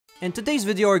In today's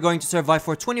video, we're going to survive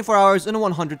for 24 hours in a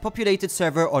 100 populated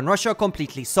server on Russia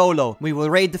completely solo. We will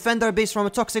raid, defend our base from a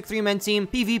toxic 3-man team,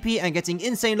 PvP, and getting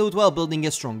insane loot while building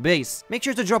a strong base. Make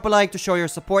sure to drop a like to show your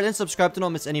support and subscribe to not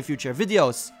miss any future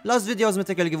videos. Last video's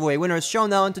mythical giveaway winner is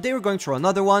shown now, and today we're going through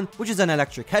another one, which is an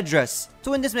electric headdress. To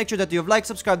win this, make sure that you have liked,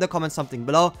 subscribed, and comment something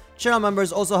below. Channel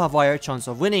members also have a higher chance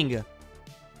of winning.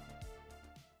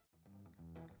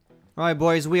 Alright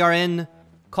boys, we are in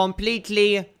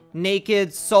completely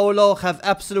naked, solo, have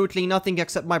absolutely nothing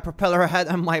except my propeller head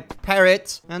and my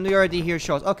parrot. And we already hear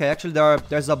shots. Okay, actually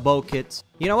there's a bow kit.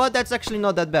 You know what? That's actually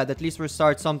not that bad. At least we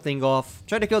start something off.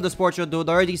 Try to kill the sports dude.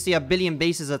 I already see a billion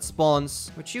bases at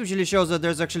spawns, which usually shows that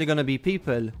there's actually gonna be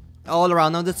people all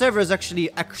around. Now the server is actually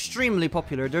extremely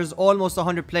popular. There's almost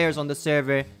 100 players on the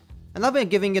server. And I've been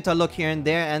giving it a look here and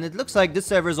there, and it looks like this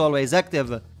server is always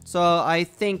active. So I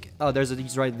think... oh, there's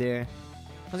these right there.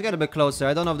 Let's get a bit closer.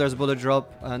 I don't know if there's bullet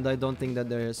drop, and I don't think that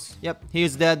there is. Yep,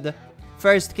 he's dead.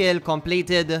 First kill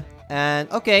completed.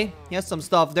 And okay, he has some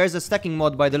stuff. There's a stacking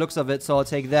mod by the looks of it, so I'll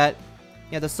take that.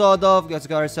 Yeah, the sawed off. Let's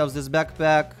get ourselves this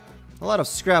backpack. A lot of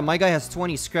scrap. My guy has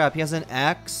 20 scrap. He has an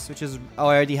axe, which is... oh,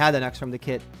 I already had an axe from the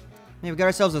kit. Yeah, we got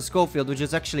ourselves a Schofield, which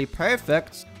is actually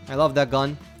perfect. I love that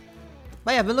gun.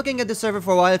 But yeah, I've been looking at this server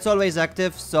for a while. It's always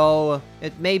active, so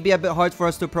it may be a bit hard for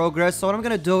us to progress. So what I'm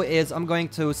gonna do is I'm going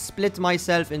to split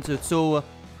myself into two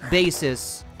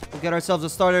bases. We'll get ourselves a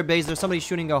starter base. There's somebody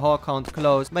shooting a hawk hunt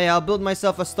close. But yeah, I'll build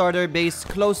myself a starter base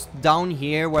close down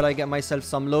here where I get myself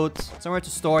some loot. Somewhere to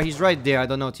store. He's right there. I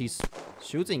don't know what he's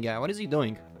shooting at. What is he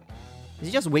doing? Is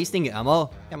he just wasting ammo?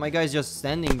 Yeah, my guy's just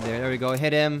standing there. There we go.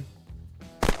 Hit him.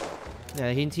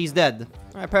 Yeah, he's dead.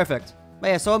 Alright, perfect. But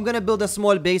yeah, so I'm gonna build a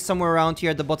small base somewhere around here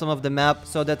at the bottom of the map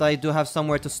so that I do have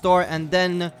somewhere to store. And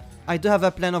then I do have a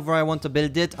plan of where I want to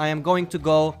build it. I am going to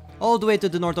go all the way to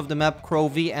the north of the map,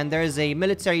 Crovey, and there is a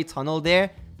military tunnel there.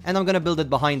 And I'm gonna build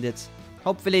it behind it.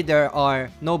 Hopefully there are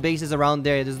no bases around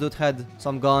there. This dude had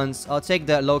some guns. I'll take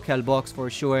the local box for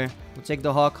sure. We'll take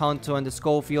the hawk hunt too and the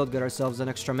Schofield. Get ourselves an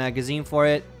extra magazine for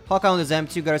it. Hawk hunt is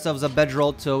empty. Got ourselves a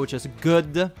bedroll too, which is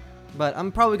good. But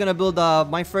I'm probably gonna build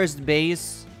my first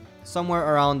base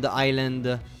somewhere around the island,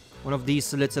 one of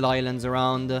these little islands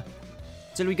around.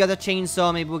 Till we get a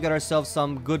chainsaw, maybe we'll get ourselves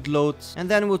some good loot, and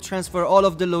then we'll transfer all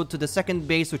of the loot to the second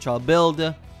base, which I'll build.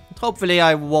 Hopefully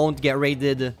I won't get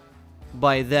raided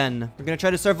by then. We're gonna try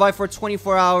to survive for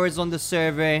 24 hours on the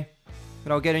server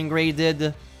without getting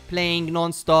raided, playing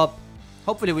non-stop.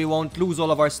 Hopefully we won't lose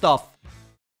all of our stuff.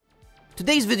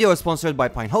 Today's video is sponsored by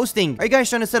Pine Hosting. Are you guys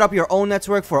trying to set up your own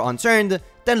network for Unturned?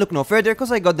 Then look no further,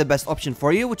 because I got the best option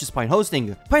for you, which is Pine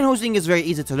Hosting. Pine Hosting is very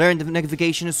easy to learn, the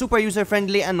navigation is super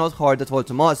user-friendly and not hard at all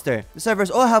to master. The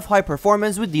servers all have high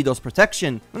performance with DDoS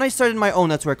protection. When I started my own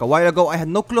network a while ago, I had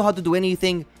no clue how to do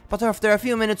anything, but after a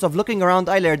few minutes of looking around,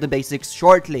 I learned the basics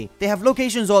shortly. They have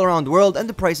locations all around the world and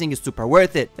the pricing is super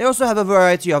worth it. They also have a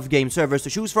variety of game servers to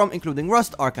choose from, including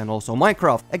Rust, Ark, and also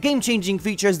Minecraft. A game-changing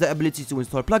feature is the ability to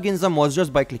install plugins and mods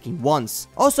just by clicking once.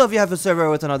 Also, if you have a server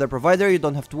with another provider, you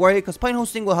don't have to worry because Pine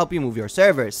Hosting will help you move your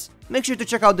servers. Make sure to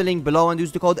check out the link below and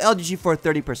use the code LDG for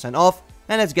 30% off,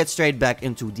 and let's get straight back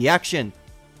into the action.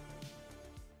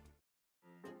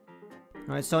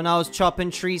 Alright, so now it's chopping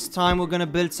trees time. We're gonna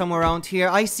build somewhere around here.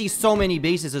 I see so many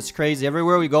bases, it's crazy.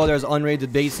 Everywhere we go, there's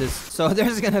unraided bases. So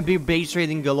there's gonna be base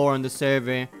raiding galore on the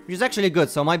server, which is actually good.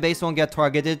 So my base won't get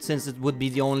targeted since it would be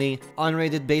the only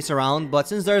unraided base around. But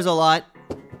since there's a lot,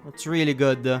 it's really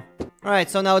good.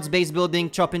 Alright, so now it's base building,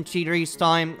 chopping trees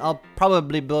time. I'll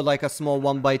probably build like a small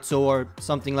 1x2 or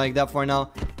something like that for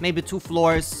now. Maybe 2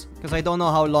 floors, because I don't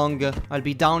know how long I'll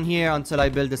be down here until I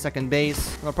build the second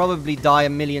base. I'll probably die a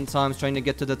million times trying to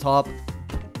get to the top.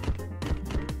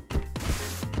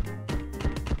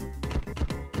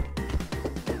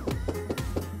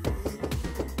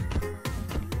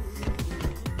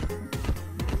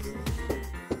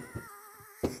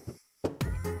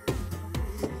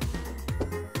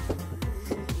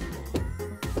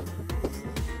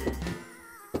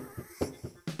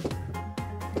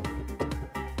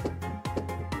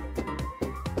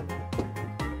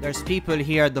 There's people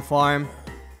here at the farm.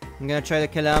 I'm gonna try to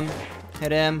kill him.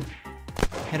 Hit him.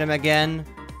 Hit him again.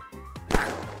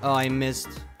 Oh, I missed.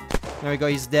 There we go,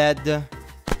 he's dead.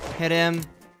 Hit him.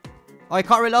 Oh, I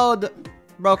can't reload.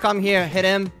 Bro, come here. Hit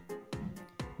him.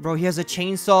 Bro, he has a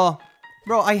chainsaw.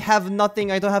 Bro, I have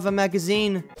nothing. I don't have a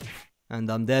magazine. And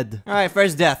I'm dead. Alright,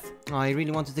 first death. Oh, I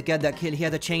really wanted to get that kill. He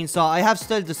had a chainsaw. I have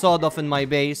still the sawed off in my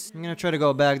base. I'm gonna try to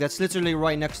go back. That's literally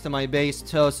right next to my base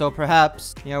too. So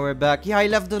perhaps. Yeah, we're back. Yeah, I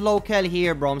left the locale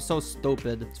here, bro. I'm so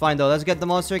stupid. It's fine though. Let's get the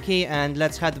monster key and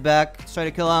let's head back. Let's try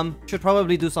to kill him. Should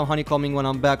probably do some honeycombing when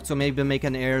I'm back to maybe make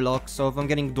an airlock. So if I'm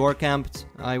getting door camped,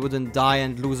 I wouldn't die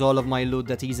and lose all of my loot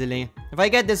that easily. If I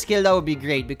get this kill, that would be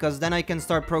great because then I can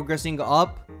start progressing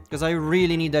up. Because I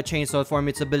really need that chainsaw for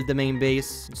me to build the main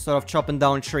base. Instead of chopping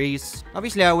down trees.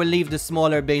 Obviously, I will leave the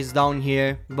smaller base down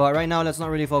here. But right now, let's not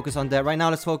really focus on that. Right now,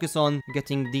 let's focus on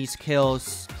getting these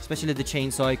kills. Especially the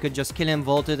chainsaw. I could just kill him,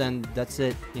 vault it, and that's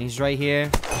it. And he's right here.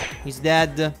 He's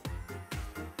dead.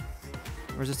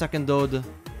 Where's the second dude?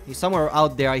 He's somewhere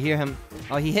out there. I hear him.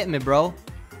 Oh, he hit me, bro.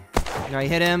 Yeah, I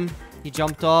hit him. He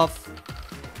jumped off.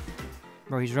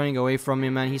 Bro, he's running away from me,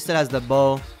 man. He still has the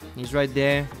bow. He's right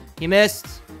there. He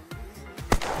missed.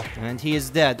 And he is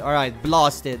dead. Alright,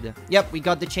 blasted. Yep, we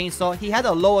got the chainsaw. He had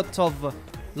a lot of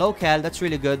locale. That's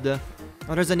really good.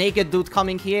 Oh, there's a naked dude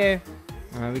coming here.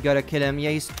 Alright, we gotta kill him.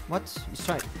 Yeah, he's... What? He's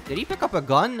trying... Did he pick up a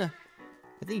gun?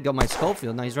 I think he got my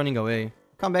Schofield. Now he's running away.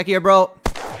 Come back here, bro.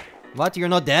 What? You're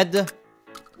not dead?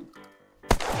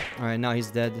 Alright, now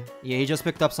he's dead. Yeah, he just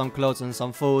picked up some clothes and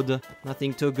some food.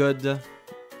 Nothing too good.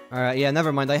 Alright, yeah,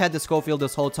 never mind. I had the Schofield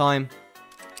this whole time.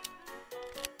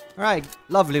 Alright,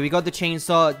 lovely. We got the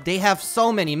chainsaw. They have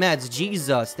so many meds.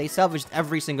 Jesus. They salvaged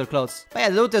every single clothes. But yeah,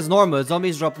 loot is normal.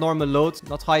 Zombies drop normal loot,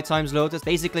 not high times loot. It's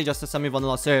basically just a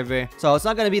semi-vanilla server. So it's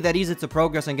not gonna be that easy to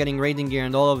progress and getting raiding gear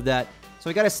and all of that. So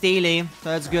we got a Staley. So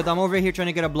that's good. I'm over here trying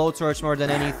to get a blowtorch more than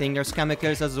anything. There's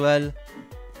chemicals as well.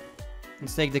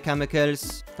 Let's take the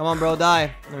chemicals. Come on, bro.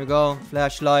 Die. There we go.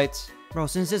 Flashlight. Bro,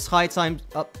 since it's high time...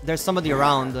 Oh, there's somebody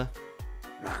around.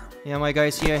 Yeah, my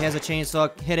guy's here. He has a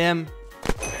chainsaw. Hit him.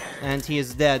 And he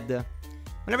is dead.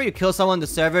 Whenever you kill someone on the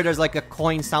server, there's like a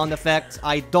coin sound effect.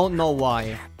 I don't know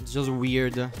why. It's just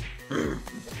weird.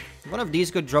 One of these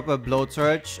could drop a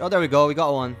blowtorch. Oh, there we go. We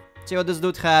got one. See what this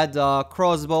dude had?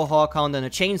 Crossbow, hawkhound, and a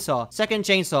chainsaw. Second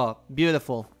chainsaw.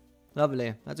 Beautiful.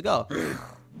 Lovely. Let's go.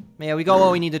 Yeah, we got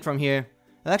what we needed from here.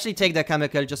 I'll actually take that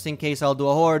chemical just in case I'll do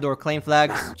a horde or claim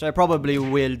flags. Which I probably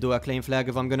will do a claim flag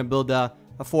if I'm gonna build a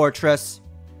fortress.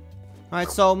 Alright,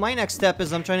 so my next step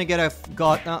is I'm trying to get a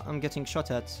god. I'm getting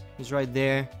shot at. He's right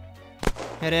there.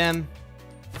 Hit him.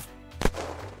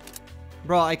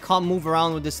 Bro, I can't move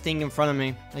around with this thing in front of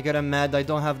me. I get a med. I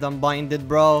don't have them binded,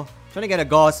 bro. Trying to get a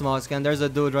gauss mask and there's a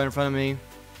dude right in front of me.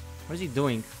 What is he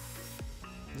doing?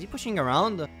 Is he pushing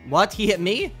around? What? He hit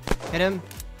me? Hit him.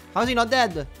 How's he not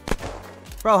dead?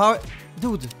 Bro, how...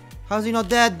 Dude, how's he not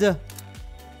dead?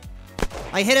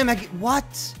 I hit him again.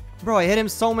 What? Bro, I hit him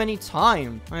so many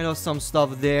times. I lost some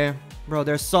stuff there. Bro,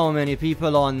 there's so many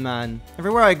people on, man.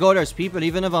 Everywhere I go, there's people.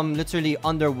 Even if I'm literally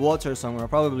underwater somewhere, I'll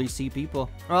probably see people.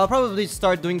 Or I'll probably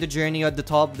start doing the journey at the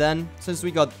top then, since we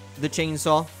got the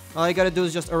chainsaw. All I gotta do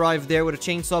is just arrive there with a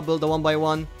chainsaw, build a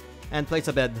 1x1, and place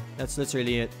a bed. That's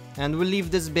literally it. And we'll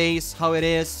leave this base how it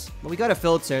is. But we got a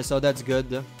filter, so that's good.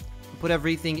 We'll put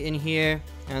everything in here,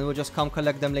 and we'll just come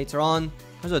collect them later on.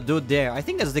 There's a dude there. I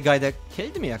think that's the guy that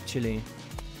killed me, actually.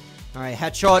 Alright,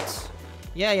 headshot.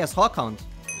 Yeah, yes, hawkhound.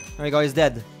 There we go, he's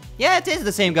dead. Yeah, it is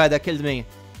the same guy that killed me.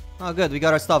 Oh, good, we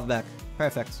got our stuff back.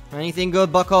 Perfect. Anything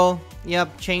good, bucko?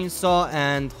 Yep, chainsaw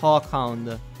and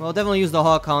hawkhound. We'll definitely use the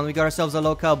hawkhound. We got ourselves a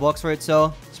local box for it,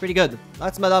 so it's pretty good.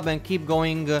 Let's med up and keep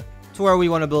going to where we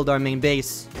want to build our main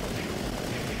base.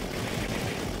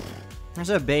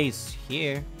 There's a base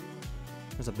here.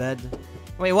 There's a bed.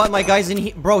 Wait, what? My guy's in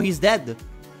here. Bro, he's dead.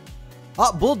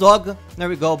 Oh, bulldog. There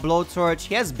we go. Blowtorch.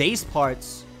 He has base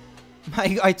parts.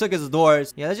 I took his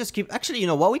doors. Yeah, let's just keep... Actually, you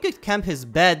know what? We could camp his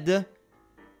bed.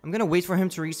 I'm gonna wait for him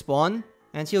to respawn.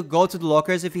 And he'll go to the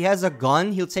lockers. If he has a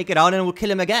gun, he'll take it out and we'll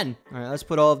kill him again. Alright, let's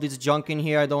put all of this junk in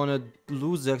here. I don't want to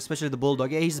lose it, especially the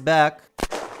bulldog. Yeah, he's back.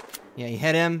 Yeah, he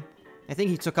hit him. I think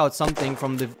he took out something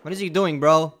from the... What is he doing,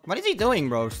 bro? What is he doing,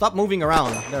 bro? Stop moving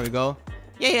around. There we go.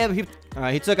 Yeah.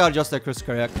 Alright, he took out just a Chris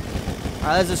correct.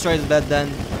 Alright, let's destroy his bed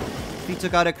then. If he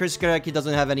took out a Chris correct, he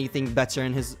doesn't have anything better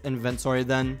in his inventory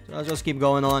then. So let's just keep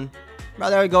going on. Right,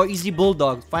 there we go. Easy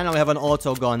bulldog. Finally, we have an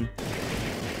auto gun.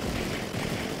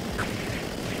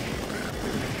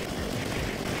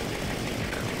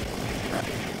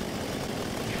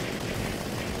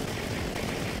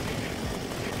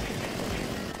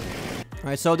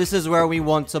 Alright, so this is where we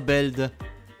want to build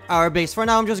our base. For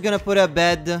now, I'm just gonna put a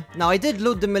bed. Now, I did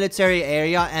loot the military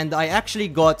area, and I actually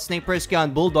got Sniper Ski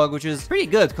and Bulldog, which is pretty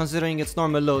good considering it's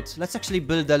normal loot. Let's actually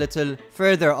build a little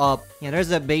further up. Yeah,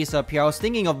 there's a base up here. I was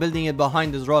thinking of building it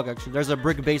behind this rock, actually. There's a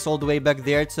brick base all the way back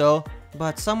there, so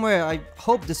But somewhere, I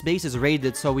hope this base is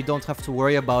raided so we don't have to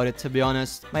worry about it, to be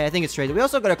honest. But I think it's raided. We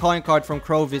also got a calling card from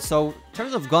Crovis, so in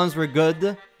terms of guns, we're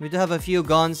good. We do have a few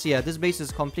guns. Yeah, this base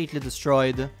is completely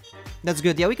destroyed. That's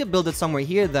good. Yeah, we could build it somewhere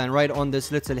here then, right on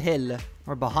this little hill.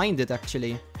 Or behind it,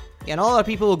 actually. Yeah, and all our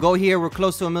people will go here. We're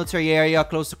close to a military area,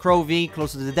 close to Crovy,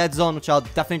 close to the dead zone, which I'll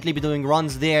definitely be doing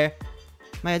runs there.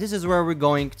 But yeah, this is where we're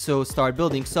going to start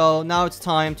building. So now it's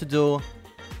time to do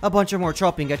a bunch of more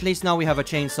chopping. At least now we have a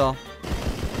chainsaw.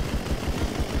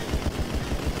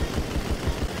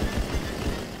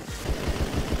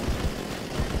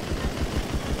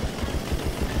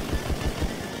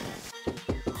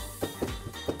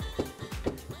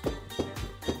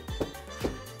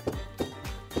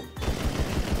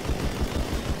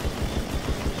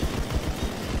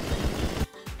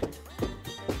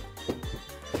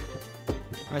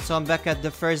 Alright, so I'm back at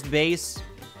the first base.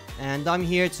 And I'm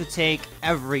here to take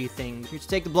everything. Here to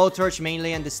take the blowtorch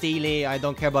mainly and the steely. I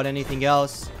don't care about anything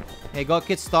else. Hey, go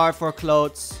kit star for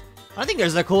clothes. I think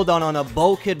there's a cooldown on a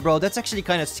bow kit, bro. That's actually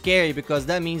kind of scary because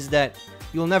that means that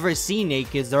you'll never see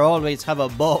nakeds. They always have a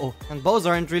bow. And bows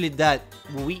aren't really that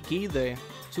weak either.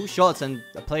 2 shots and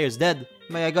the player's dead.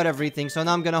 But I got everything. So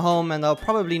now I'm gonna home and I'll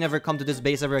probably never come to this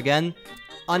base ever again.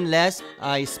 Unless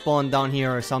I spawn down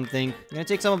here or something. I'm gonna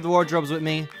take some of the wardrobes with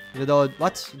me. Although,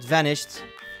 what? It vanished.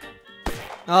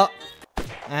 Oh.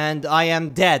 And I am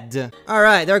dead.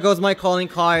 Alright, there goes my calling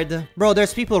card. Bro,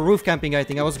 there's people roof camping, I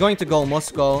think. I was going to go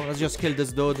Moscow. Let's just kill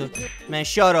this dude. Man,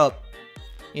 shut up.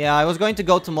 Yeah, I was going to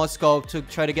go to Moscow to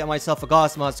try to get myself a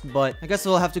gas mask, but I guess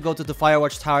we'll have to go to the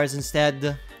Firewatch Towers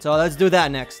instead. So let's do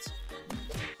that next.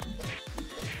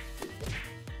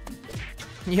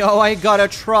 Yo, I got a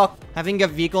truck. Having a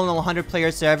vehicle on a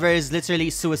 100-player server is literally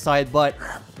suicide, but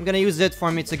I'm gonna use it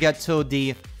for me to get to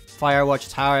the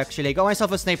Firewatch Tower, actually. Got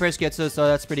myself a sniper's kit, so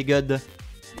that's pretty good.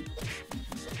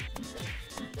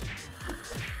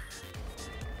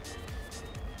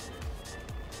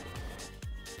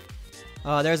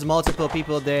 There's multiple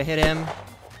people there. Hit him.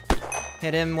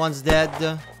 Hit him. One's dead.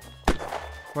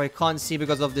 Bro, I can't see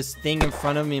because of this thing in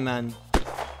front of me, man.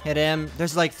 Hit him.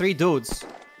 There's like 3 dudes.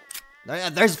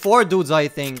 There's 4 dudes, I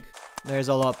think. There's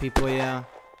a lot of people, yeah.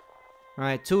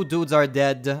 Alright, 2 dudes are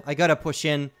dead. I gotta push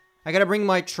in. I gotta bring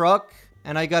my truck.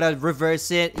 And I gotta reverse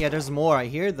it. Yeah, there's more. I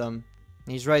hear them.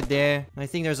 He's right there. I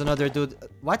think there's another dude.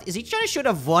 What? Is he trying to shoot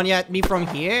a Vanya at me from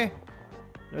here?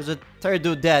 There's a 3rd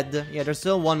dude dead. Yeah, there's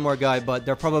still 1 more guy, but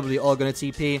they're probably all gonna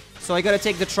TP. So I gotta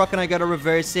take the truck and I gotta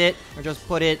reverse it. Or just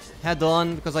put it head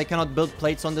on, because I cannot build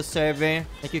plates on the server.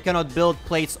 Like, you cannot build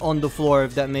plates on the floor,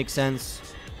 if that makes sense.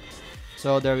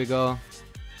 So there we go.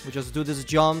 We just do this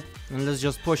jump and let's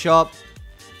just push up.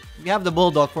 We have the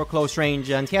Bulldog for close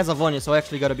range and he has a Vanya, so I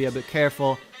actually gotta be a bit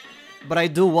careful. But I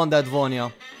do want that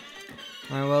Vanya.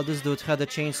 Alright, well, this dude had a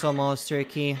chainsaw monster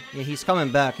key. Yeah, he's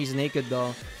coming back. He's naked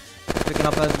though. Picking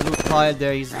up a loot pile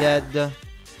there. He's dead.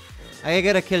 I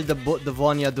gotta kill the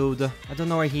Vanya dude. I don't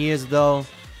know where he is though.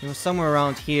 He was somewhere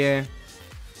around here.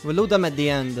 We'll loot them at the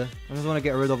end. I just want to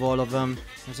get rid of all of them.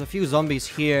 There's a few zombies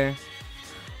here.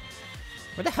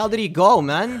 Where the hell did he go,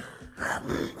 man?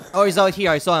 Oh, he's out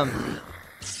here. I saw him.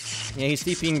 Yeah, he's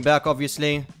TPing back,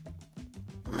 obviously.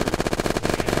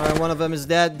 Alright, one of them is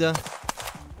dead.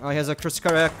 Oh, he has a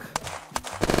Kriskarak.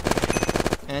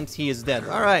 And he is dead.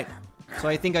 Alright. So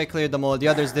I think I cleared them all. The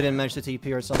others didn't manage to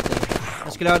TP or something.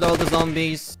 Let's kill out all the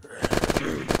zombies.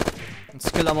 Let's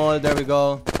kill them all. There we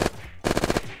go. There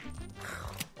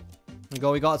we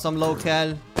go. We got some local.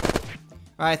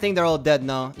 Alright, I think they're all dead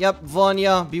now. Yep,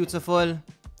 Vanya. Beautiful.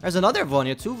 There's another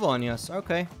Vanya. 2 Vanyas.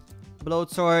 Okay.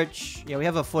 Blowtorch. Yeah, we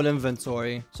have a full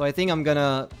inventory. So I think I'm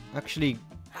gonna actually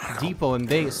depot in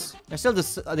base. There's still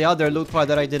the other loot part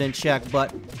that I didn't check,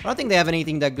 but I don't think they have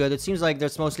anything that good. It seems like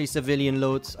there's mostly civilian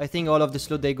loot. I think all of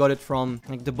this loot, they got it from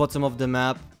like the bottom of the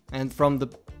map and from the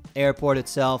airport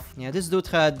itself. Yeah, this dude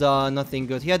had nothing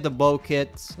good. He had the bow kit.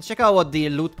 Let's check out what the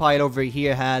loot pile over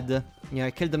here had. Yeah,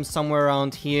 I killed them somewhere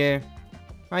around here.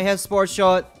 I have sports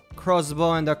shot,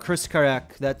 crossbow, and a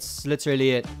Kriskarak. That's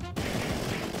literally it.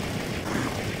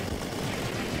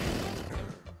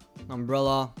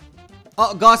 Umbrella.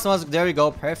 Oh, gas mask. There we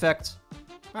go. Perfect.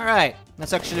 Alright.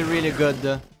 That's actually really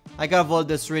good. I gotta vault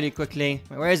this really quickly.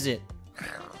 Wait, where is it?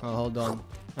 Oh, hold on.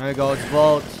 There we go. It's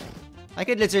vault. I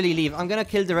could literally leave. I'm gonna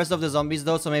kill the rest of the zombies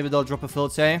though, so maybe they'll drop a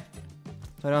filter.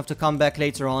 So I don't have to come back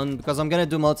later on, because I'm gonna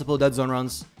do multiple dead zone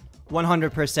runs.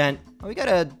 100%. Oh, we got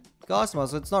a gas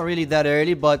mask. It's not really that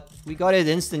early, but we got it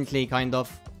instantly, kind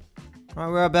of.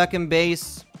 Alright, we're back in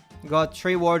base. We got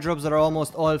 3 wardrobes that are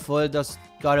almost all full. Just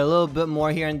got a little bit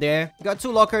more here and there. We got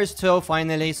 2 lockers too,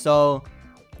 finally, so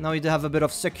Now we do have a bit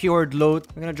of secured loot.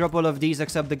 We're gonna drop all of these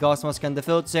except the gas mask and the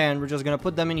filter, and we're just gonna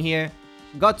put them in here.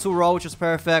 Got 2 raw, which is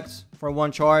perfect for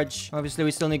 1 charge. Obviously,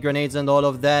 we still need grenades and all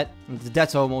of that. And the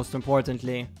deto, most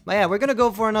importantly. But yeah, we're gonna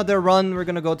go for another run. We're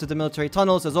gonna go to the military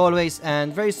tunnels, as always.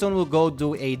 And very soon, we'll go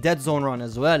do a dead zone run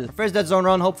as well. First dead zone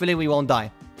run, hopefully we won't die.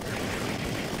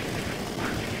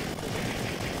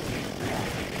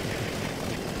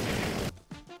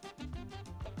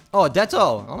 Oh,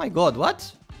 deto. Oh my god,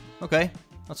 what? Okay.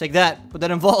 I'll take that. Put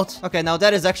that in vault. Okay, now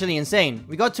that is actually insane.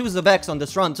 We got 2 Zebeks on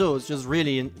this run too. It's just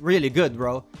really, really good,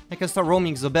 bro. I can start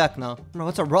roaming Zebek now. Bro,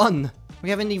 what's a run? We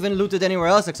haven't even looted anywhere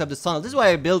else except this tunnel. This is why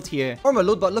I built here. Normal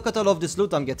loot, but look at all of this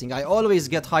loot I'm getting. I always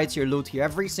get high tier loot here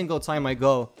every single time I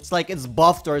go. It's like it's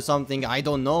buffed or something. I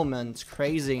don't know, man. It's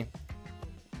crazy.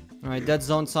 Alright, dead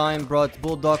zone time. Brought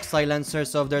bulldog silencer,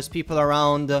 so if there's people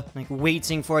around like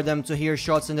waiting for them to hear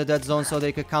shots in the dead zone so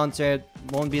they could counter it,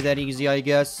 won't be that easy, I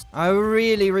guess. I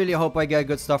really hope I get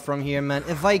good stuff from here, man.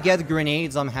 If I get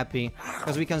grenades, I'm happy,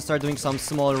 because we can start doing some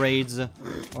small raids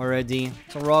already.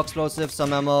 Some raw explosives,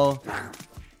 some ammo.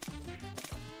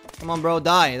 Come on, bro,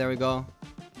 die. There we go.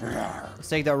 Let's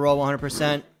take that raw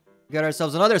 100%. Get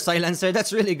ourselves another silencer.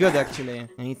 That's really good, actually.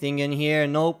 Anything in here?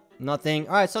 Nope. Nothing.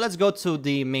 Alright, so let's go to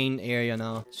the main area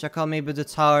now. Check out maybe the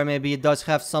tower. Maybe it does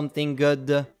have something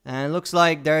good. And looks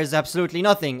like there is absolutely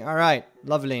nothing. Alright,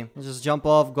 lovely. Let's just jump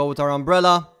off, go with our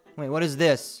umbrella. Wait, what is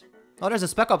this? Oh, there's a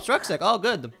Spec Ops truck sec. Oh,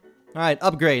 good. Alright,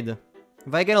 upgrade.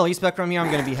 If I get a spec from here, I'm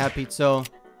gonna be happy. So,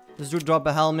 let's do drop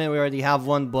a helmet. We already have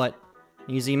one, but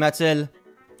easy metal.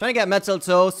 Trying to get metal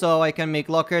too, so I can make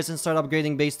lockers and start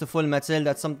upgrading base to full metal.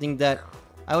 That's something that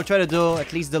I will try to do,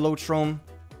 at least the loot room.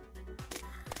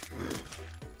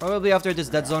 Probably after this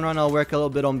dead zone run, I'll work a little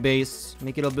bit on base.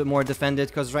 Make it a little bit more defended,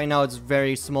 because right now it's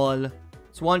very small.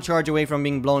 It's 1 charge away from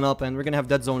being blown up, and we're gonna have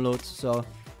dead zone loot, so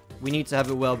we need to have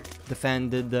it well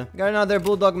defended. Got another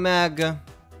bulldog mag.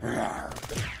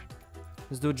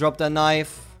 This dude dropped that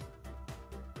knife.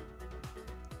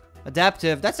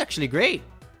 Adaptive, that's actually great.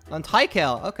 And high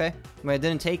cal, okay. Wait, I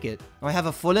didn't take it. Oh, I have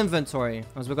a full inventory.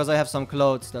 That's because I have some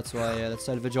clothes, that's why. Yeah, let's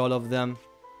salvage all of them.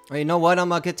 Oh, you know what? I'm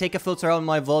gonna take a filter out of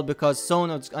my vault because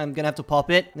soon I'm gonna have to pop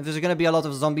it. If there's gonna be a lot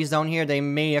of zombies down here, they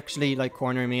may actually like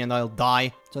corner me and I'll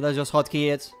die. So let's just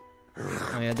hotkey it.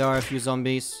 Oh yeah, there are a few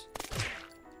zombies.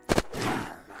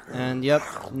 And yep,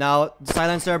 now the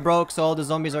silencer broke, so all the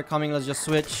zombies are coming. Let's just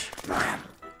switch.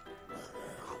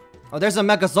 Oh, there's a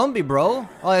mega zombie, bro.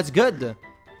 Oh, that's good.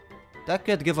 That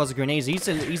could give us grenades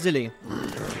easily.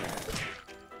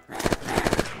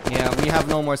 Yeah, we have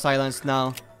no more silence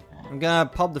now. I'm gonna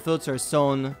pop the filter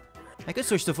soon. I could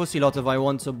switch to Fussy Lot if I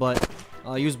want to, but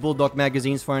I'll use Bulldog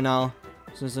magazines for now.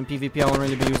 Since in PvP I won't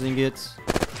really be using it.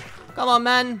 Come on,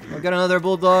 man! We'll get another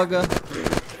Bulldog.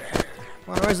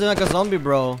 Where's the mega zombie,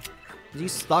 bro? Is he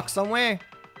stuck somewhere?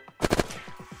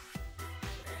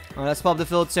 Alright, let's pop the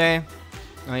filter.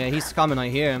 Oh yeah, he's coming, I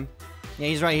hear him. Yeah,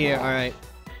 he's right here, alright.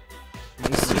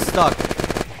 He's stuck.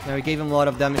 Yeah, we gave him a lot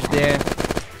of damage there.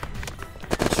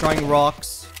 Destroying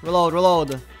rocks.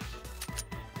 Reload.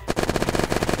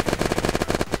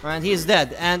 And he is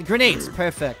dead. And grenades.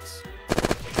 Perfect.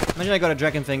 Imagine I got a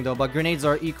dragon thing though, but grenades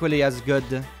are equally as good.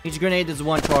 Each grenade is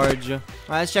 1 charge. Alright,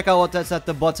 let's check out what that's at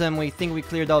the bottom. We think we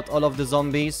cleared out all of the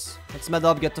zombies. Let's med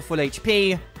up, get to full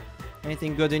HP.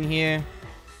 Anything good in here?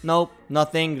 Nope,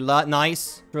 nothing.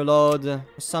 Nice. Reload.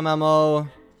 Some ammo.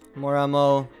 More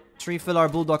ammo. Refill our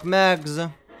bulldog mags.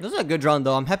 This is a good run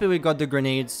though. I'm happy we got the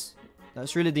grenades.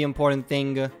 That's really the important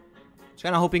thing. Just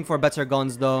kind of hoping for better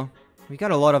guns though. We got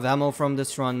a lot of ammo from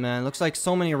this run, man. Looks like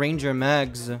so many ranger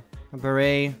mags. A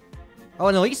beret. Oh,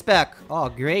 an elite spec. Oh,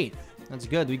 great. That's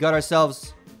good. We got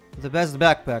ourselves the best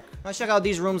backpack. Let's check out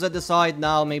these rooms at the side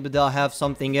now. Maybe they'll have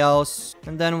something else.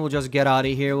 And then we'll just get out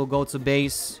of here. We'll go to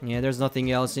base. Yeah, there's nothing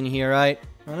else in here, right?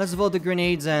 Now let's vote the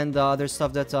grenades and other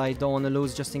stuff that I don't want to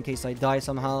lose just in case I die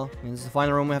somehow. And this is the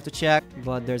final room we have to check.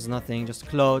 But there's nothing. Just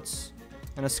clothes.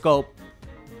 And a scope.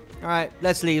 Alright,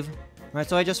 let's leave. Alright,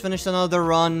 so I just finished another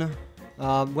run.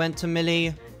 Went to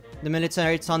the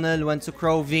military tunnel. Went to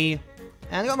Crow V.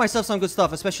 And got myself some good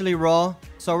stuff, especially raw.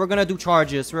 So we're gonna do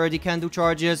charges. We already can do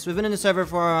charges. We've been in the server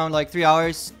for around like 3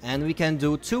 hours. And we can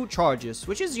do 2 charges.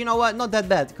 Which is, you know what, not that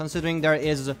bad. Considering there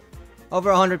is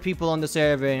over 100 people on the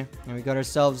server. And we got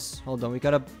ourselves... Hold on, we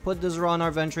gotta put this raw on our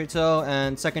inventory too.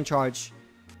 And second charge.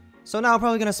 So now I'm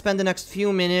probably gonna spend the next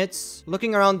few minutes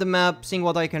looking around the map, seeing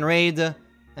what I can raid.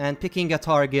 And picking a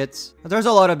target. There's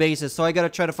a lot of bases, so I gotta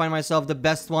try to find myself the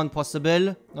best one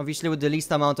possible. Obviously with the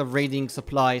least amount of raiding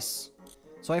supplies.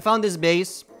 So I found this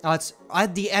base. It's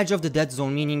at the edge of the dead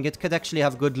zone, meaning it could actually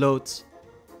have good loot.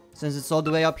 Since it's all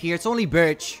the way up here. It's only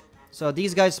birch. So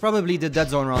these guys probably did dead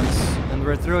zone runs. And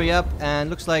we're through, yep. And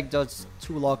looks like that's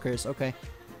 2 lockers. Okay.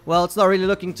 Well, it's not really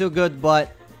looking too good,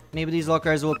 but maybe these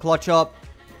lockers will clutch up.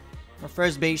 Our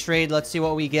first base raid, let's see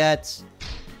what we get.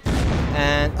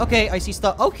 And, okay, I see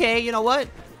stuff. Okay, you know what?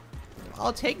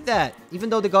 I'll take that. Even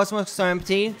though the gas masks are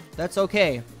empty, that's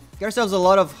okay. Get ourselves a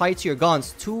lot of high-tier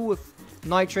guns. 2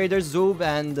 Night Traders, Zoob,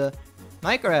 and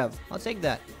Nikarev. I'll take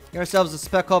that. Get ourselves a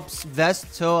Spec Ops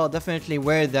vest, so I'll definitely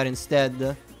wear that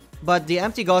instead. But the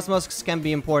empty gas masks can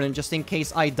be important, just in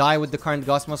case I die with the current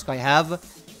gas mask I have.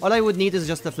 All I would need is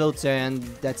just a filter, and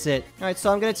that's it. Alright,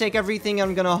 so I'm gonna take everything,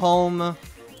 I'm gonna home.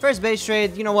 First base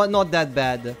trade, you know what, not that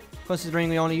bad. Considering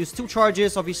we only use 2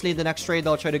 charges, obviously the next trade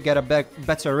I'll try to get a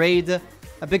better raid.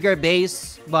 A bigger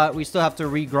base, but we still have to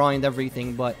regrind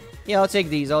everything. But yeah, I'll take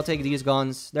these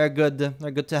guns. They're good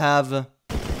to have.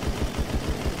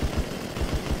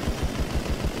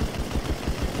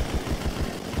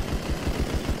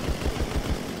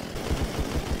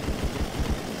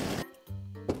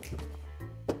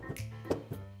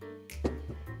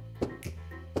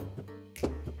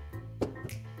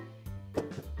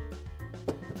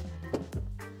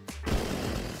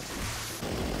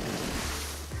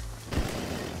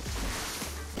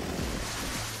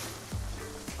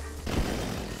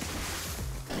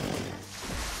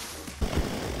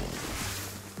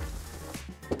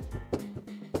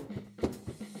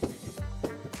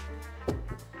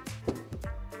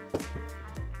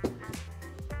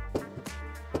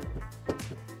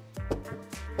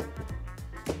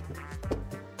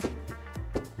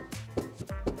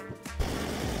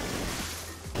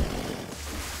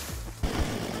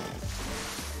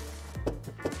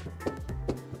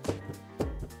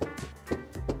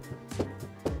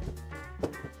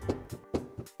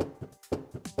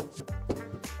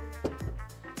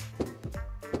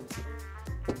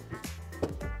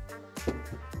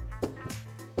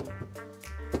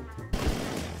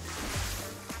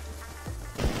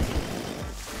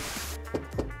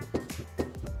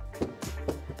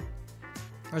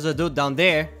 There's a dude down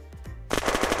there.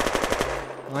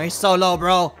 Oh, he's so low,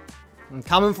 bro. I'm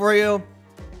coming for you.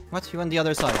 What? He went the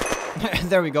other side.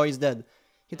 There we go, he's dead.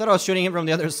 He thought I was shooting him from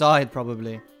the other side,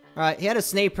 probably. Alright, he had a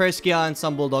Sniper, Skia, and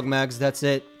some Bulldog Mags. That's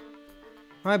it.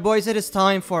 Alright, boys, it is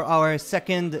time for our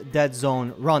second Dead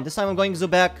Zone run. This time I'm going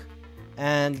Zubek.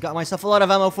 And got myself a lot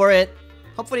of ammo for it.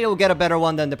 Hopefully I'll get a better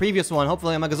one than the previous one.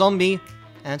 Hopefully I'm a zombie.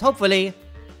 And hopefully,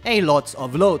 a lot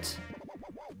of loot.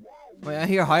 Wait, I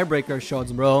hear Highbreaker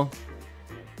shots, bro.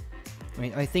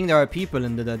 Wait, I think there are people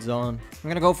in the dead zone. I'm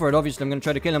gonna go for it, obviously. I'm gonna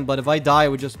try to kill him, but if I die, I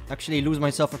would just actually lose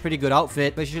myself a pretty good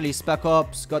outfit. Especially Spec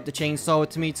Ops, got the chainsaw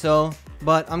with me, so.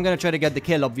 But I'm gonna try to get the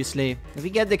kill, obviously. If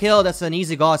we get the kill, that's an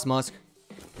easy gas mask.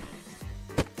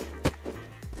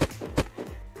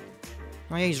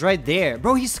 Oh yeah, he's right there.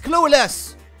 Bro, he's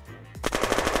clueless!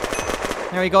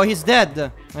 There we go, he's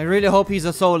dead. I really hope he's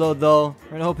a solo, though.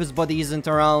 I really hope his buddy isn't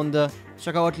around.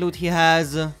 Check out what loot he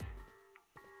has.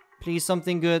 Please,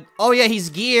 something good. Oh yeah, he's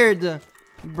geared.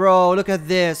 Bro, look at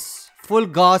this. Full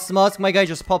gas mask. My guy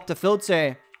just popped a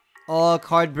filter. Oh,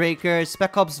 card breaker.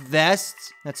 Spec Ops vest.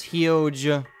 That's huge.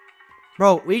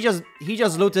 Bro, he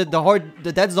just looted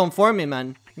the dead zone for me,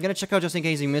 man. I'm gonna check out just in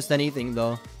case he missed anything,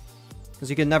 though. Because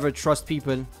you can never trust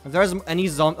people. If there's any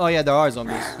oh yeah, there are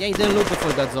zombies. Yeah, he didn't loot the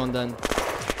full dead zone then.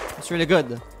 That's really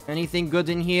good. Anything good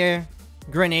in here?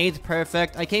 Grenade,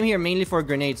 perfect. I came here mainly for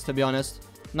grenades, to be honest.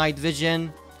 Night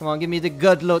vision. Come on, give me the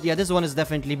good loot. Yeah, this one is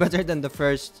definitely better than the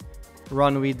first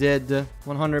run we did.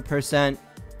 100%.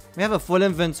 We have a full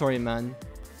inventory, man.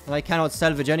 And I cannot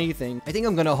salvage anything. I think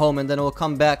I'm gonna home and then we'll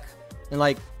come back in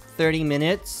like 30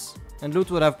 minutes. And loot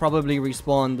would have probably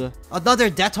respawned. Another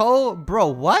Detto? Bro,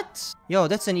 what? Yo,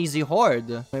 that's an easy horde.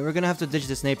 Wait, we're gonna have to ditch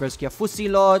the snipers. Yeah, Fussy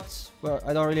lot. Well,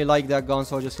 I don't really like that gun,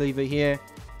 so I'll just leave it here.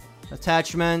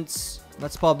 Attachments.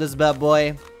 Let's pop this bad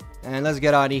boy. And let's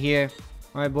get out of here.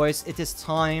 Alright, boys. It is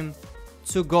time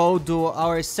to go do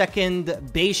our second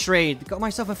base raid. Got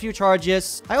myself a few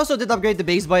charges. I also did upgrade the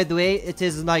base, by the way. It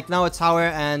is like now a tower,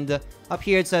 and up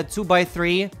here it's a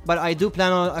 2x3. But I do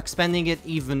plan on expanding it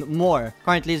even more.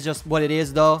 Currently it's just what it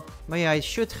is, though. But yeah, I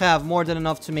should have more than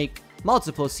enough to make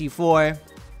multiple C4.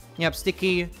 Yep,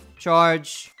 sticky,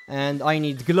 charge, and I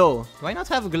need glow. Do I not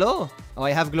have glow? Oh,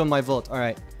 I have glow in my vault.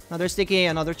 Alright. Another sticky,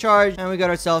 another charge, and we got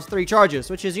ourselves 3 charges,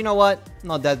 which is, you know what?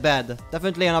 Not that bad.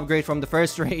 Definitely an upgrade from the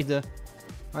first raid.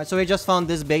 Alright, so we just found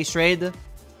this base raid.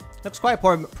 Looks quite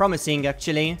promising,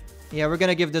 actually. Yeah, we're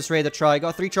gonna give this raid a try.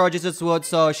 Got 3 charges, it's wood,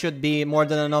 so it should be more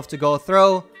than enough to go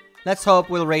through. Let's hope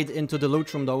we'll raid into the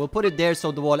loot room, though. We'll put it there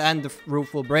so the wall and the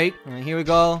roof will break. Alright, here we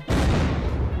go.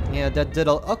 Yeah, that did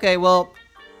all. Okay, well,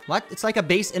 what? It's like a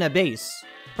base in a base.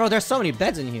 Bro, there's so many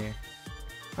beds in here.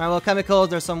 Alright, well, chemicals,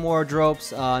 there's some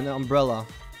wardrobes, an umbrella.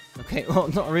 Okay, well,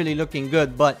 not really looking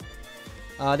good, but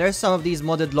there's some of these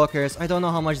modded lockers. I don't know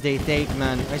how much they take,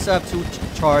 man. I still have 2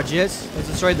 charges. Let's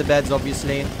destroy the beds,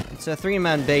 obviously. It's a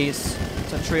 3-man base.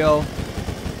 It's a trio.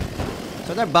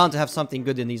 So they're bound to have something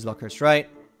good in these lockers, right?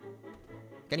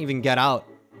 Can't even get out.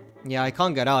 Yeah, I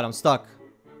can't get out. I'm stuck.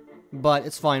 But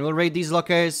it's fine. We'll raid these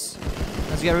lockers.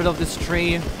 Let's get rid of this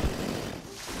tree.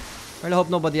 I really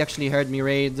hope nobody actually heard me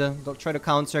raid. Don't try to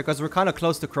counter, because we're kind of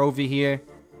close to Crovey here.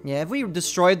 Yeah, if we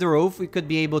destroyed the roof, we could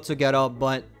be able to get up,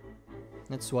 but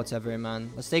it's whatever,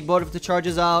 man. Let's take both of the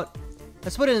charges out.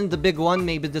 Let's put it in the big one.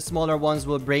 Maybe the smaller ones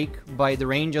will break by the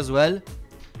range as well.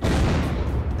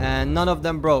 And none of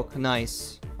them broke.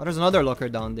 Nice. Oh, there's another locker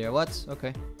down there. What?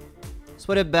 Okay. Let's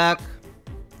put it back.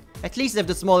 At least if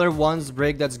the smaller ones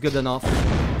break, that's good enough.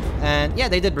 And yeah,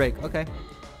 they did break. Okay.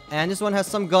 And this one has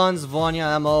some guns, Vanya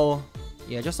ammo.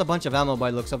 Yeah, just a bunch of ammo by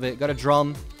the looks of it. Got a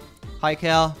drum. High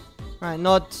cal. Alright,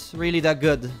 not really that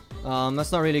good.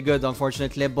 That's not really good,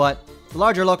 unfortunately. But the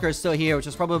larger locker is still here, which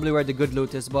is probably where the good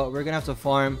loot is. But we're gonna have to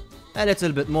farm a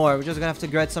little bit more. We're just gonna have to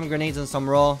get some grenades and some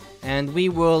raw. And we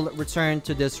will return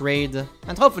to this raid.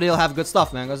 And hopefully it'll have good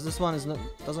stuff, man. Because this one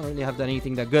doesn't really have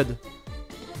anything that good.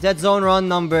 Dead zone run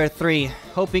number 3.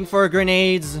 Hoping for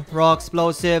grenades, raw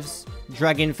explosives,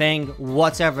 dragon fang,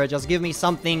 whatever. Just give me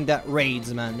something that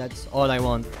raids, man. That's all I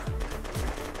want.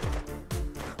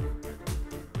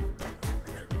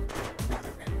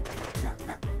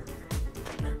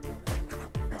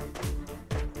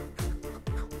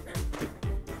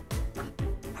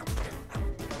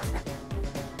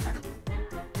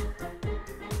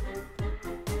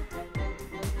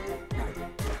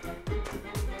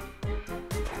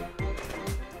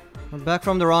 We're back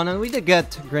from the run, and we did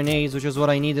get grenades, which is what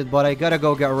I needed, but I gotta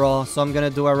go get raw, so I'm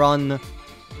gonna do a run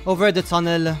over the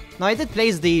tunnel. Now, I did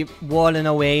place the wall in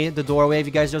a way, the doorway, if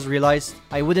you guys just realized.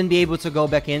 I wouldn't be able to go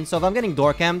back in, so if I'm getting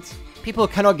door camped, people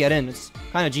cannot get in. It's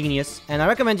kind of genius, and I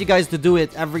recommend you guys to do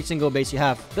it every single base you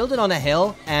have. Build it on a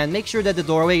hill, and make sure that the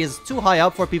doorway is too high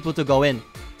up for people to go in.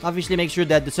 Obviously, make sure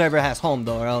that the server has home,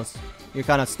 though, or else you're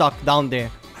kind of stuck down there.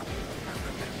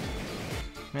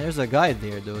 Man, there's a guy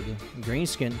there, dude. Green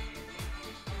skin.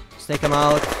 Let's take him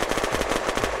out.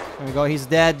 There we go, he's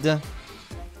dead.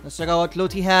 Let's check out what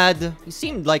loot he had. He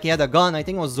seemed like he had a gun. I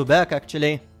think it was Zubek,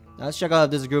 actually. Let's check out if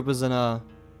this group is in a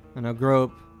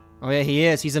group. Oh yeah, he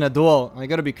is. He's in a duel. I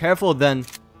gotta be careful then.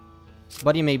 His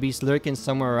buddy may be lurking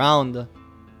somewhere around.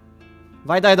 If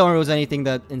I die, don't lose anything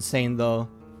that insane though.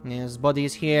 Yeah, his buddy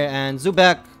is here. And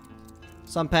Zubek.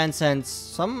 Some pen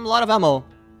sense. A lot of ammo.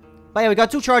 But yeah, we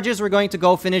got 2 charges. We're going to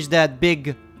go finish that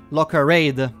big locker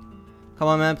raid. Come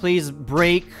on, man. Please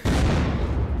break.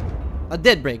 It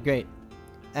did break. Great.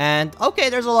 And,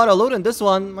 okay, there's a lot of loot in this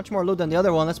one. Much more loot than the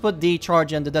other one. Let's put the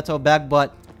charge and the deto back,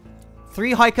 but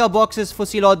 3 high-cal boxes,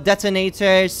 Fusilot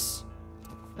detonators.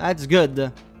 That's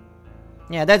good.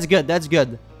 Yeah, that's good. That's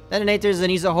good. Detonators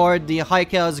and Isa Horde. The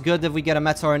high-cal is good if we get a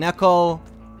Meta or an Echo,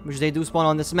 which they do spawn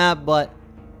on this map, but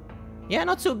yeah,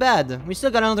 not too bad. We still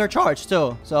got another charge,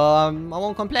 too, so I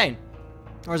won't complain.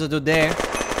 There's a dude there.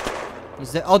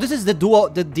 Oh, this is the duo,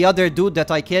 the other dude that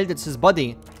I killed. It's his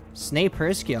buddy. Snape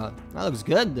Perskia. That looks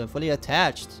good. Fully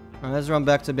attached. Alright, let's run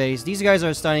back to base. These guys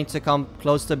are starting to come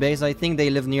close to base. I think they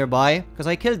live nearby. Because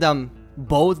I killed them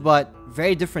both, but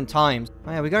very different times.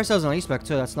 Oh yeah, we got ourselves an ace-pack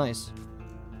too. That's nice.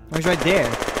 Oh, he's right there.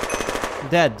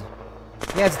 Dead.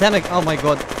 Yeah, it's them. Oh my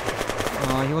god.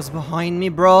 Oh, he was behind me,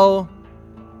 bro.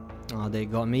 Oh, they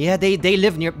got me. Yeah, they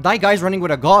live near. That guy's running with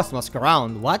a ghost mask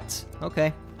around. What?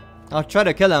 Okay. I'll try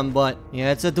to kill him, but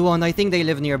yeah, it's a duo, and I think they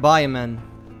live nearby, man.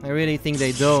 I really think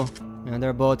they do. And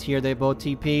they're both here. They both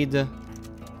TP'd.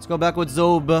 Let's go back with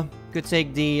Zob. Could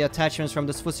take the attachments from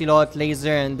this Fusilot,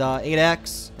 laser, and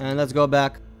 8x. And let's go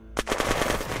back.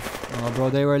 Oh, bro,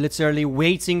 they were literally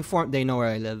waiting for... They know where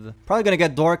I live. Probably gonna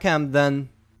get door camp then.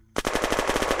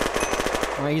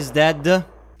 Oh, he's dead.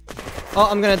 Oh,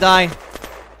 I'm gonna die.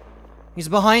 He's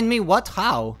behind me? What?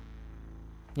 How?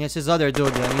 Yeah, it's his other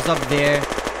dude then. He's up there.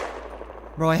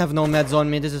 Bro, I have no meds on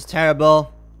me. This is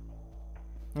terrible.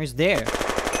 He's there.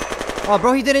 Oh,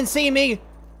 bro, he didn't see me.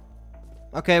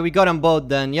 Okay, we got them both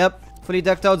then. Yep. Fully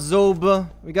decked out Zob.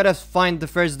 We gotta find the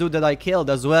first dude that I killed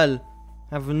as well.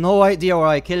 I have no idea where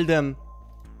I killed him.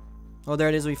 Oh, there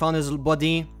it is. We found his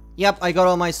body. Yep, I got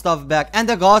all my stuff back. And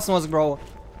the gas mask, bro.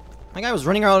 My guy was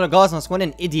running around with a gas mask. What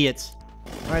an idiot.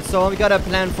 Alright, so we got a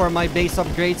plan for my base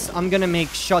upgrades. I'm gonna make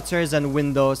shutters and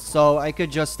windows, so I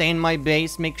could just stay in my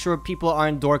base, make sure people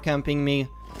aren't door camping me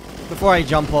before I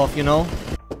jump off, you know?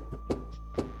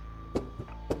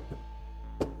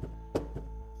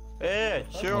 Hey,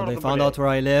 sure. they found out where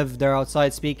I live. They're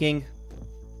outside speaking.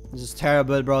 This is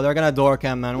terrible, bro. They're gonna door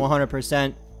cam, man.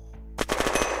 100%.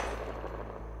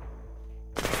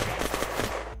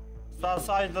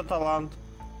 Сосать за талант.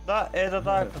 Да, это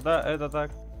так, да, это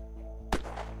так.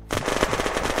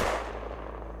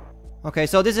 Okay,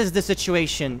 so this is the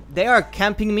situation. They are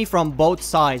camping me from both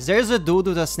sides. There's a dude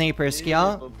with a sniper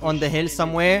skill on the hill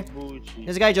somewhere.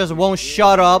 This guy just won't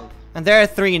shut up. And they're a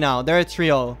 3 now. They're a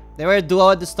trio. They were a duo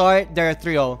at the start. They're a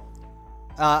trio.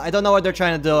 I don't know what they're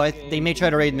trying to do. They may try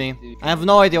to raid me. I have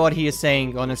no idea what he is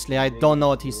saying, honestly. I don't know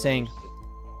what he's saying.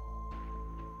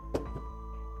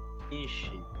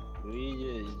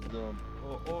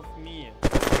 Off me.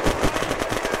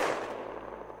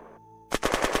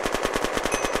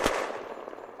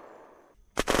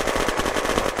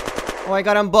 Oh, I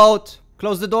got them both.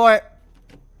 Close the door.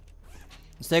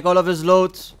 Let's take all of his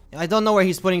loot. I don't know where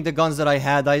he's putting the guns that I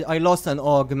had. I lost an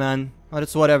AUG, man. But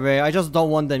it's whatever. I just don't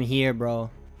want them here, bro.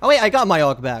 Oh, wait. I got my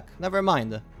AUG back. Never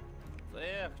mind.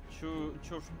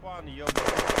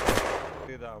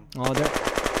 Oh,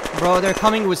 bro, they're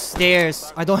coming with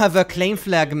stairs. I don't have a claim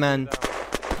flag, man.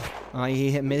 Oh,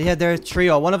 he hit me. Yeah, they're a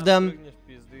trio. One of them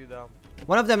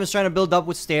is trying to build up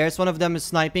with stairs. One of them is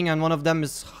sniping. And one of them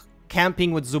is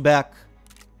camping with Zubek.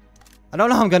 I don't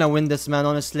know how I'm gonna win this, man,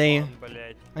 honestly.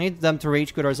 I need them to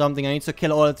rage quit or something. I need to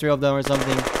kill all 3 of them or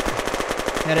something.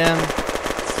 Hit him.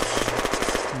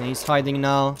 And he's hiding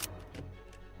now.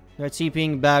 They're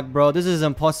TPing back, bro. This is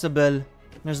impossible.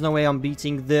 There's no way I'm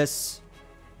beating this.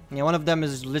 Yeah, one of them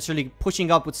is literally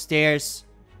pushing up with stairs.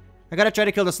 I gotta try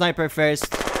to kill the sniper first.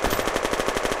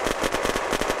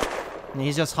 And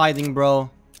he's just hiding, bro.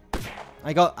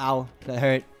 Ow, that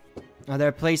hurt. Oh,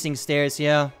 they're placing stairs,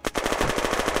 yeah.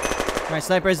 My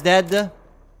sniper's dead.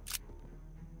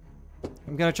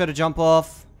 I'm gonna try to jump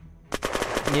off.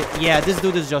 Yeah, this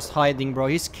dude is just hiding, bro.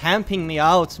 He's camping me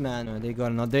out, man.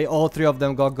 All 3 of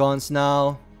them got guns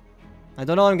now. I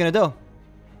don't know what I'm gonna do.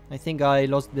 I think I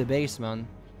lost the base, man.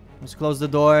 Let's close the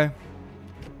door.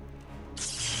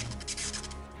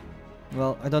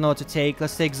 Well, I don't know what to take.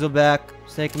 Let's take Zubek.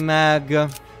 Let's take Mag.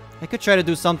 I could try to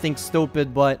do something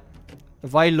stupid, but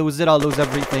if I lose it, I'll lose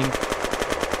everything.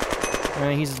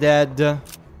 Alright, he's dead.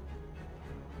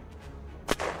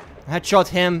 Headshot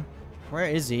him. Where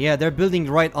is he? Yeah, they're building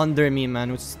right under me,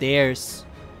 man, with stairs.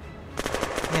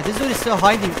 Yeah, this dude is still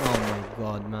hiding. Oh my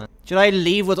god, man. Should I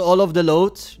leave with all of the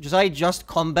loot? Should I just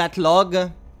combat log?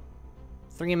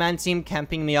 3-man team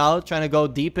camping me out, trying to go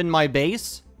deep in my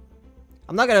base.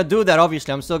 I'm not gonna do that,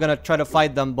 obviously. I'm still gonna try to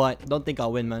fight them, but don't think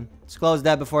I'll win, man. Let's close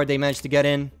that before they manage to get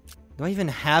in. Do I even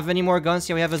have any more guns?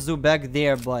 Yeah, we have a Zubek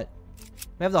there, but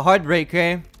we have the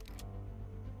Heartbreaker.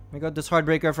 We got this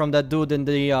Heartbreaker from that dude in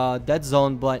the dead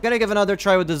zone, but gotta give another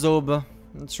try with the Zub.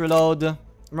 Let's reload. I'm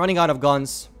running out of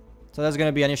guns, so that's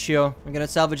gonna be an issue. I'm gonna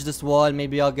salvage this wall.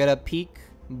 Maybe I'll get a peek,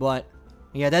 but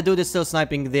yeah, that dude is still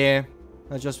sniping there.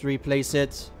 Let's just replace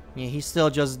it. Yeah, he's still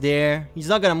just there. He's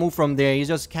not gonna move from there. He's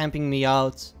just camping me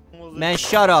out. Man,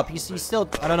 shut up. He's still...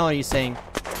 I don't know what he's saying.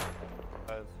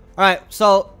 Alright,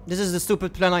 so this is the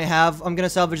stupid plan I have. I'm gonna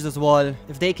salvage this wall.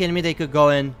 If they kill me, they could go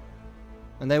in.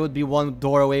 And they would be 1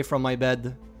 door away from my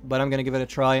bed. But I'm gonna give it a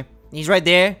try. He's right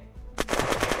there.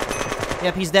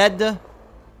 Yep, he's dead.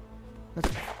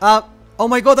 Oh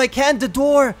my god, I can't! The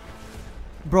door!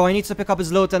 Bro, I need to pick up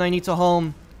his loot and I need to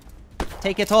home.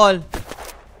 Take it all.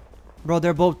 Bro,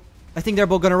 they're both... I think they're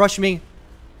both gonna rush me.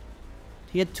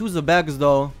 He had 2 Zubegs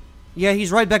though. Yeah,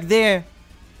 he's right back there.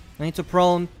 I need to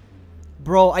prone.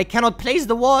 Bro, I cannot place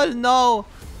the wall. No.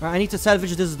 Right, I need to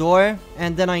salvage this door.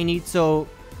 And then I need to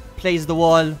place the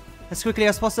wall as quickly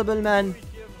as possible, man.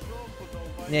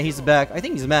 Yeah, he's back. I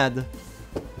think he's mad.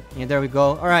 Yeah, there we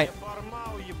go. Alright.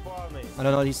 I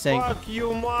don't know what he's saying. Fuck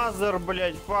you, mother,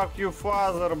 блядь. Fuck you,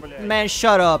 father, блядь. Man,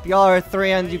 shut up. Y'all are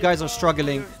 3 and you guys are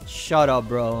struggling. Shut up,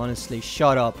 bro. Honestly,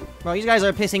 shut up. Bro, these guys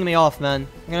are pissing me off, man.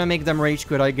 I'm gonna make them rage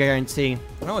quit, I guarantee.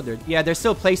 I know what they're... Yeah, they're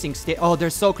still placing oh, they're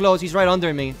so close. He's right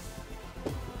under me.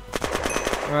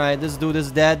 Alright, this dude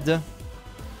is dead.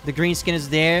 The green skin is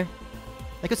there.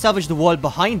 I could salvage the wall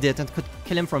behind it and could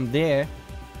kill him from there.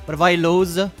 But if I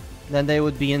lose, then they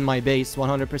would be in my base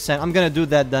 100%. I'm gonna do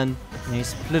that then. And he's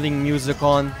splitting music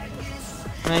on.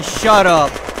 Man, shut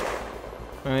up.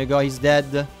 There we go, he's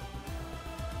dead.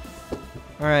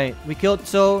 Alright, we killed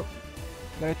 2.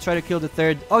 Gotta try to kill the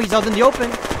 3rd. Oh, he's out in the open.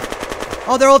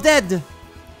 Oh, they're all dead.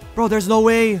 Bro, there's no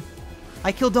way.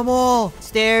 I killed them all.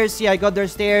 Stairs. Yeah, I got their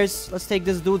stairs. Let's take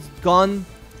this dude's gun.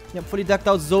 Yep, fully decked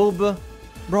out Zob.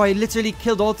 Bro, I literally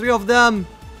killed all 3 of them.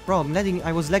 Bro,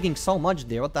 I was lagging so much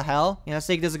there. What the hell? Yeah, let's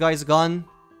take this guy's gun.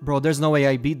 Bro, there's no way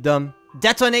I beat them.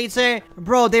 Detonator.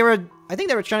 Bro, I think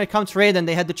they were trying to come trade and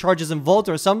they had the charges in Vault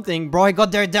or something. Bro, I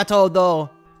got their Deto though.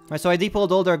 Alright, so I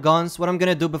depoted all their guns. What I'm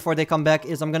gonna do before they come back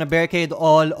is I'm gonna barricade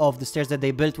all of the stairs that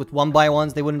they built with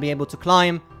 1x1s. They wouldn't be able to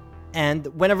climb. And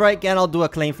whenever I can, I'll do a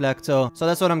claim flag too. So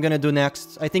that's what I'm gonna do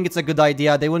next. I think it's a good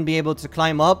idea. They wouldn't be able to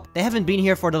climb up. They haven't been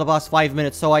here for the past 5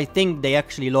 minutes, so I think they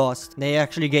actually lost. They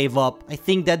actually gave up. I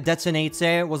think that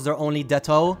detonator was their only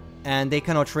deto. And they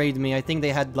cannot trade me. I think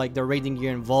they had like their raiding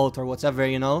gear in Vault or whatever,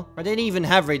 you know? Or they didn't even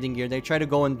have raiding gear. They tried to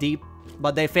go in deep,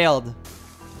 but they failed.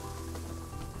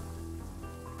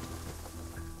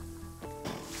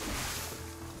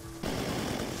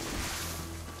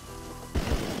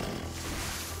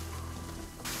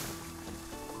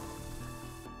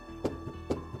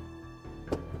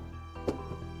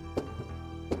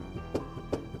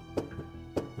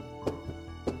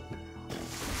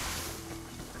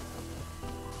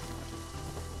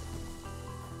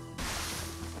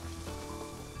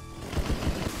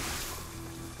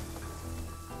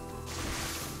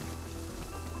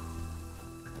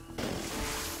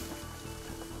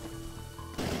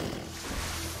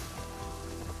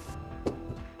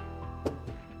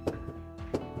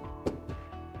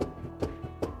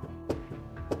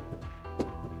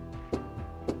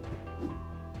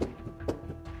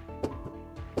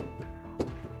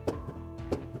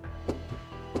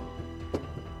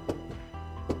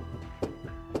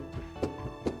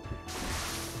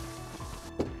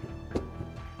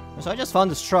 So I just found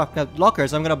this truck at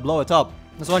lockers. I'm gonna blow it up.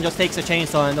 This one just takes a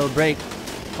chainsaw and it'll break.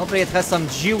 Hopefully it has some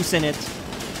juice in it.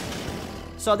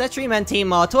 So that 3-man team,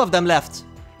 2 of them left.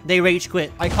 They rage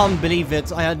quit. I can't believe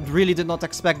it. I really did not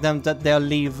expect them that they'll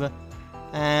leave.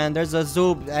 And there's a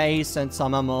Zoob, Ace, and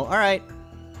some ammo. Alright.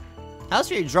 How's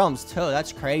 3 drums too?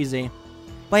 That's crazy.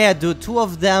 But yeah, dude, 2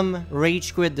 of them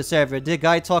rage quit the server. The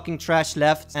guy talking trash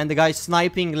left, and the guy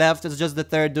sniping left. It's just the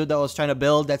 3rd dude that was trying to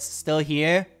build that's still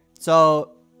here.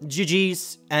 So,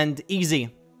 GG's and easy.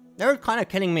 They were kind of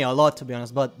killing me a lot, to be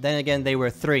honest, but then again, they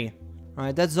were 3.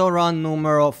 Alright, that's Zoran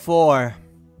numero 4.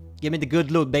 Give me the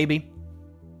good loot, baby.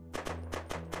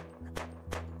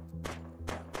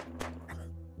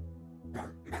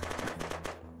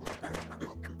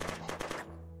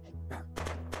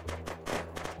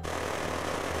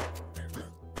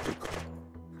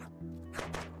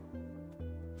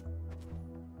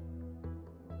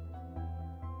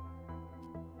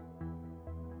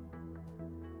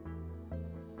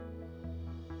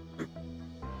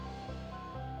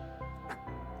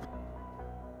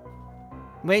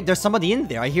 Wait, there's somebody in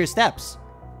there. I hear steps.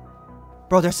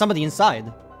 Bro, there's somebody inside.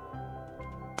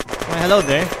 Oh, hello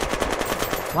there.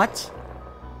 What?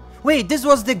 Wait, this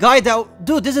was the guy that...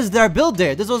 Dude, this is their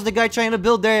builder. This was the guy trying to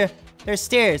build their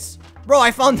stairs. Bro,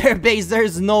 I found their base.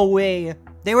 There's no way.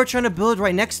 They were trying to build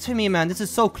right next to me, man. This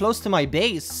is so close to my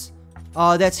base.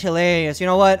 Oh, that's hilarious. You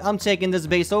know what? I'm taking this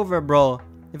base over, bro.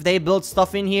 If they build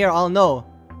stuff in here, I'll know.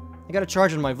 I got a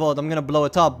charge on my vault. I'm gonna blow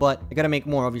it up, but I gotta make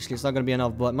more, obviously. It's not gonna be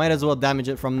enough, but might as well damage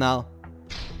it from now.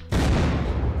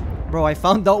 Bro, I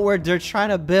found out where they're trying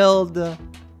to build.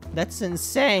 That's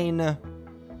insane.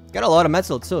 Got a lot of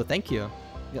metal, too. Thank you.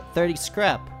 Got 30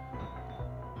 scrap.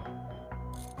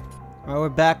 Alright, we're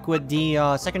back with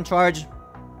the second charge.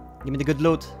 Give me the good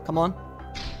loot. Come on.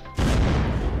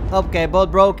 Okay, bolt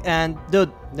broke, and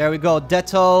dude, there we go.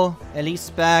 Deto, Elise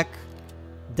back.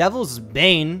 Devil's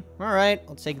Bane. Alright,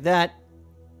 I'll take that.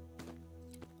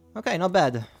 Okay, not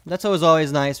bad. Deto is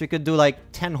always nice. We could do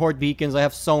like 10 Horde Beacons. I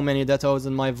have so many Detos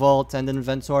in my vault and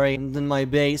inventory and in my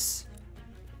base.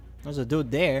 There's a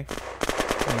dude there.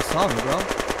 Oh, he saw me, bro.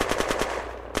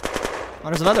 Oh,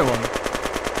 there's another one.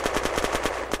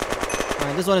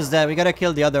 Alright, this one is dead. We gotta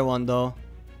kill the other one, though.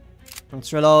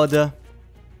 Let's reload.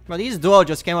 Bro, these duo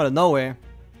just came out of nowhere.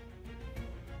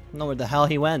 I don't know where the hell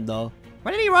he went, though.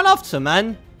 Where did he run off to,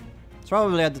 man? It's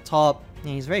probably at the top.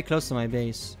 Yeah, he's very close to my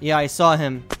base. Yeah, I saw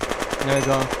him. There we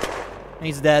go.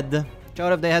 He's dead. Check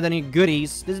out if they had any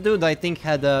goodies. This dude, I think,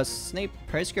 had a Snape,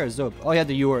 Persker, or Zoop. Oh, he had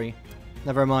the Yuri.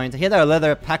 Never mind. He had a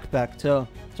leather packback, too.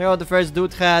 Check out what the first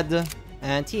dude had.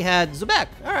 And he had Zubek.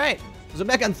 Alright.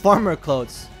 Zubek and farmer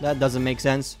clothes. That doesn't make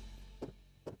sense.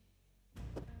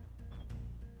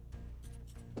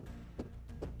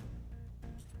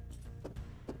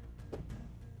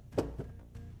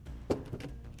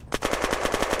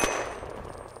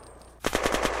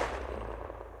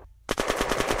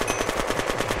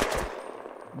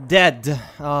 Dead.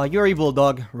 Yuri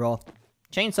Bulldog. Raw.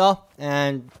 Chainsaw.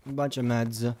 And a bunch of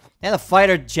meds. They had a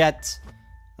fighter jet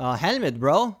helmet,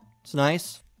 bro. It's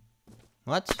nice.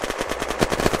 What?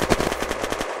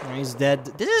 Oh, he's dead.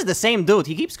 This is the same dude.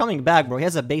 He keeps coming back, bro. He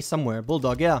has a base somewhere.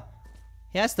 Bulldog, yeah.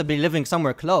 He has to be living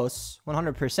somewhere close.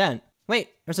 100%. Wait,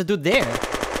 there's a dude there.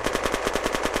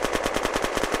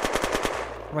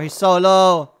 Bro, he's so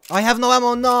low. I have no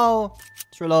ammo, no.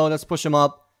 Let's reload, let's push him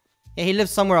up. Yeah, he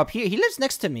lives somewhere up here. He lives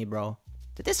next to me, bro.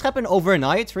 Did this happen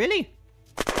overnight? Really?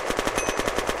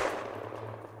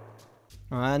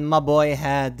 And my boy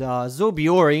had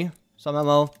Zubiori. Some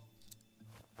ammo.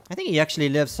 I think he actually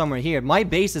lives somewhere here. My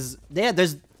base is... Yeah,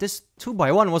 there's... This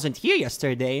 2x1 wasn't here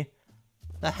yesterday.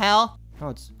 The hell?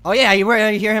 Oh yeah,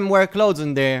 I hear him wear clothes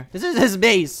in there. This is his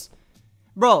base.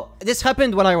 Bro, this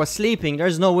happened when I was sleeping.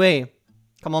 There's no way.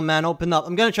 Come on, man, open up.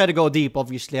 I'm gonna try to go deep,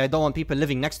 obviously. I don't want people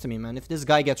living next to me, man. If this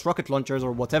guy gets rocket launchers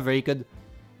or whatever, he could...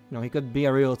 You know, he could be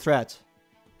a real threat.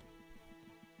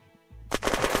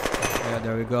 Yeah,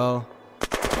 there we go.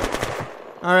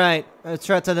 Alright,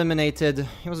 threat eliminated.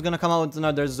 He was gonna come out with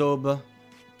another Zob.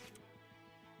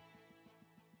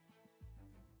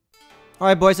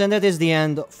 Alright boys, and that is the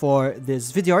end for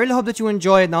this video. I really hope that you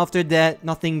enjoyed, and after that,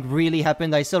 nothing really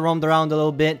happened. I still roamed around a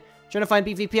little bit, trying to find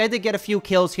PvP. I did get a few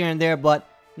kills here and there, but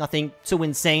nothing too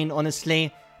insane,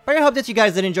 honestly. But I hope that you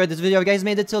guys did enjoy this video. If you guys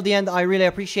made it till the end, I really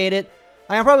appreciate it.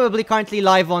 I am probably currently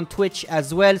live on Twitch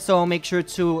as well, so make sure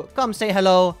to come say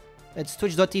hello. It's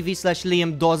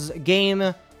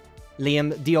twitch.tv/LiamDoesGame,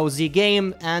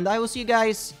 LiamDoesGame, and I will see you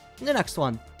guys in the next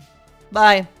one.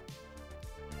 Bye!